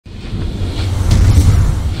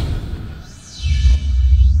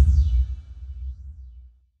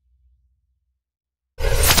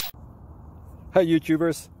Hi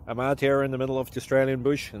YouTubers, I'm out here in the middle of the Australian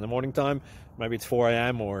bush in the morning time. Maybe it's 4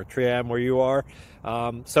 a.m. or 3 a.m. where you are.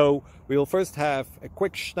 So we will first have a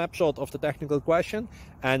quick snapshot of the technical question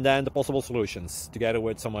and then the possible solutions, together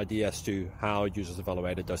with some ideas to how users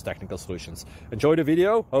evaluated those technical solutions. Enjoy the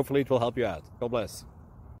video, hopefully it will help you out. God bless.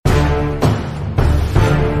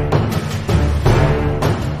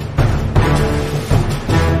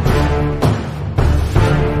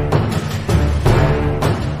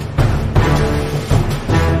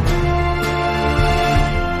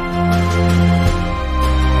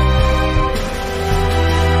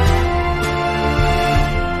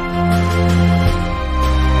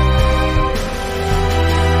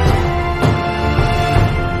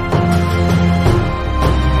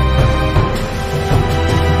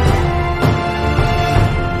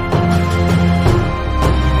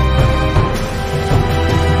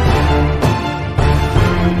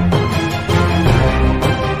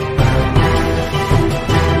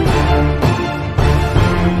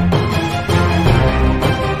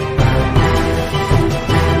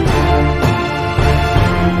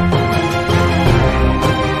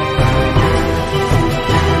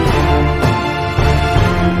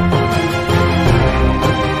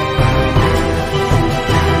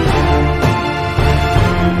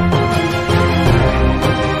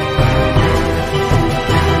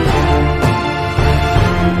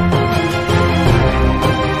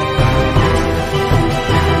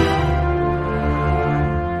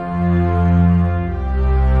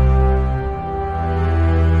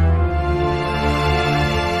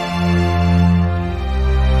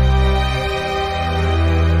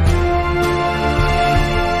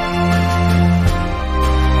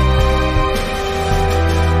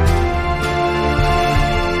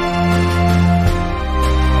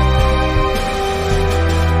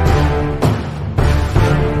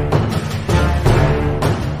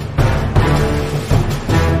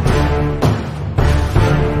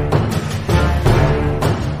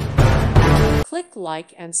 Click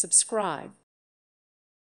like and subscribe.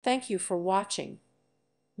 Thank you for watching.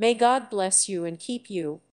 May God bless you and keep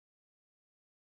you.